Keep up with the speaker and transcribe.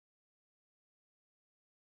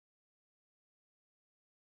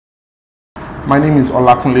My name is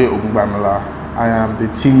Olakunle Ogungbamila. I am the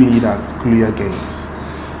team lead at Kuluya Games.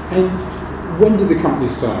 And when did the company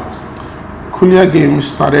start? Kuluya Games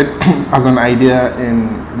started as an idea in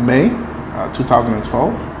May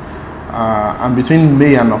 2012. And between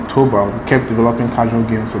May and October, we kept developing casual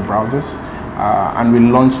games for browsers. And we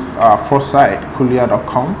launched our first site,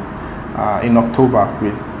 Kuluya.com, in October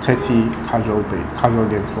with 30 casual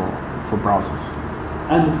games for browsers.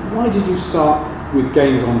 And why did you start with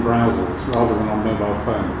games on browsers rather than on mobile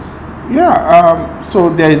phones? Yeah, so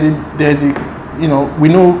we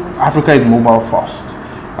know Africa is mobile first,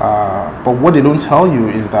 but what they don't tell you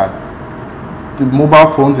is that the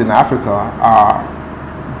mobile phones in Africa are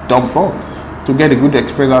dumb phones. To get a good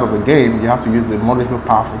experience out of a game, you have to use a moderately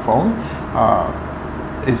powerful phone,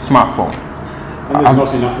 a smartphone. And there's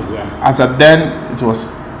not enough of them. As at then, it was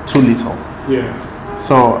too little. Yeah.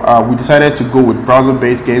 So we decided to go with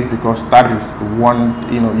browser-based games because that is the one,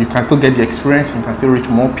 you can still get the experience, you can still reach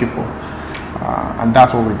more people. And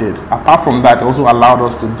that's what we did. Apart from that, it also allowed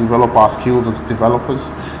us to develop our skills as developers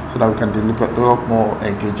so that we can develop more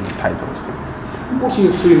engaging titles. What are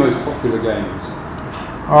your three most popular games?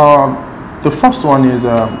 The first one is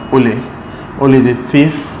Ole. Ole is a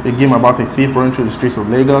thief, a game about a thief running through the streets of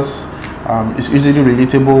Lagos. It's easily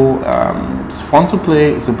relatable, it's fun to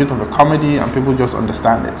play, it's a bit of a comedy, and people just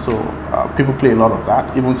understand it. So people play a lot of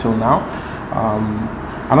that, even till now.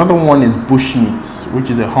 Another one is Bushmeat, which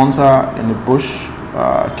is a hunter in the bush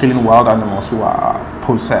killing wild animals who are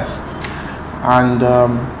possessed. And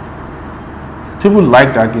people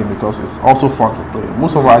like that game because it's also fun to play.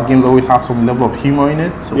 Most of our games always have some level of humor in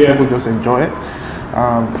it, so people just enjoy it.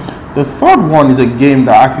 The third one is a game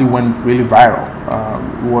that actually went really viral.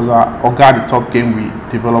 It was Ogas At top game we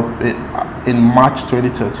developed in March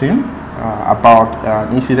 2013 about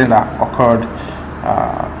an incident that occurred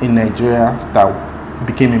in Nigeria that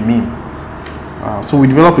became a meme. So we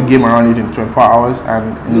developed a game around it in 24 hours.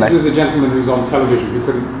 And this was the gentleman who was on television who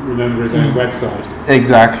couldn't remember his own website.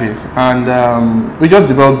 Exactly. And we just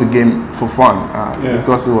developed the game for fun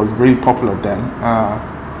because it was really popular then.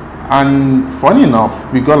 And funny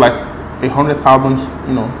enough, we got like 100,000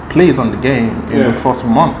 plays on the game in the first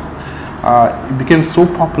month. It became so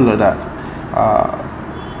popular that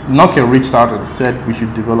Nokia reached out and said we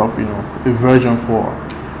should develop a version for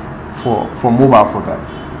mobile for them.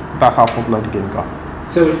 That's how popular the game got.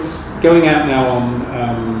 So it's going out now on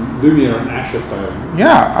Lumia and Asha phones.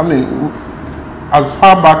 Yeah, I mean, as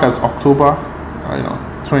far back as October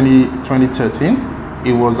 2013,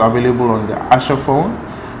 it was available on the Asha phone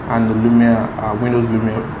and the Windows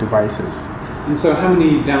Lumia devices. And so how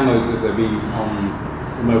many downloads have there been on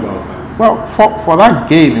the mobile phones? Well, for that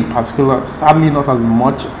game in particular, sadly not as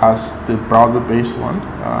much as the browser-based one.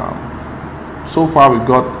 So far we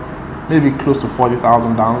got maybe close to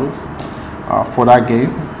 40,000 downloads for that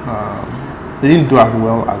game. They didn't do as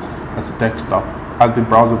well as desktop, as the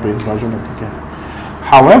browser-based version of the game.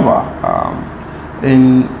 However,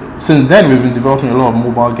 since then, we've been developing a lot of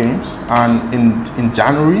mobile games, and in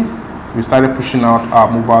January, we started pushing out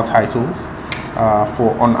our mobile titles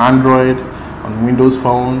on Android, on Windows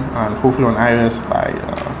Phone, and hopefully on iOS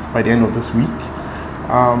by the end of this week.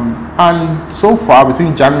 And so far,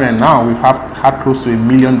 between January and now, we've had close to 1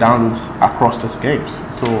 million downloads across these games.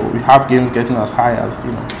 So we have games getting as high as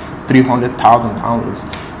 300,000 downloads.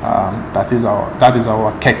 That is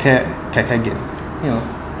our keke game.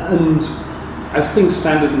 And as things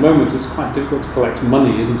stand at the moment, it's quite difficult to collect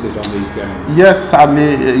money, isn't it, on these games? Yes,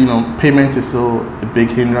 sadly, payment is still a big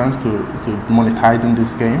hindrance to monetizing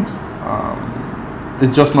these games.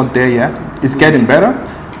 It's just not there yet. It's getting better,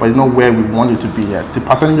 but it's not where we want it to be yet. The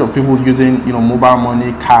percentage of people using mobile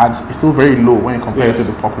money, cards, is still very low when compared to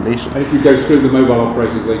the population. And if you go through the mobile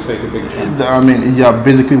operators, they take a big chunk. I mean, you're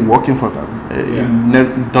basically working for them.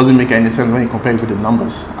 It doesn't make any sense when you compare it with the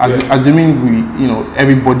numbers. Assuming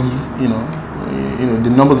everybody, the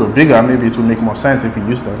numbers are bigger, maybe it will make more sense if you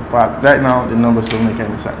use them. But right now, the numbers don't make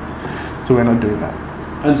any sense. So we're not doing that.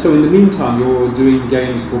 And so in the meantime, you're doing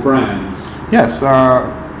games for brands? Yes,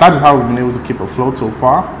 that is how we've been able to keep afloat so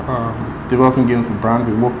far. Developing games for brands,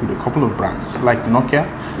 we work with a couple of brands, like Nokia.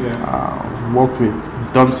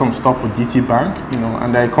 Done some stuff for GT Bank,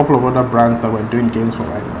 and there are a couple of other brands that we're doing games for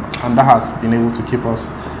right now. And that has been able to keep us,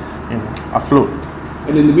 afloat.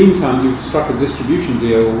 And in the meantime, you've struck a distribution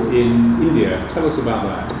deal in India. Tell us about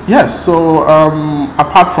that. Yes, so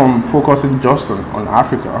apart from focusing just on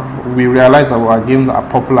Africa, we realized that our games are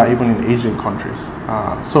popular even in Asian countries.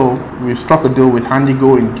 So we've struck a deal with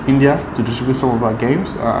Handigo in India to distribute some of our games,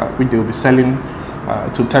 which they'll be selling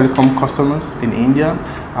to telecom customers in India.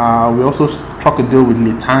 We also struck a deal with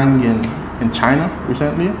Litang in China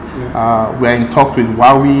recently. We're in talks with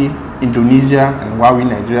Huawei Indonesia and Huawei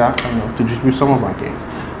Nigeria, to distribute some of our games.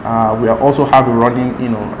 We also have a running,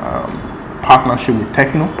 partnership with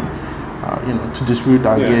Techno, to distribute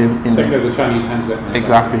our game in the Chinese handset.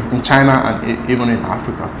 Exactly, in China and even in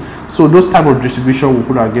Africa. So those type of distribution will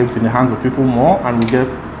put our games in the hands of people more, and we get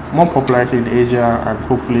more popularity in Asia and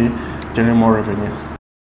hopefully generate more revenue.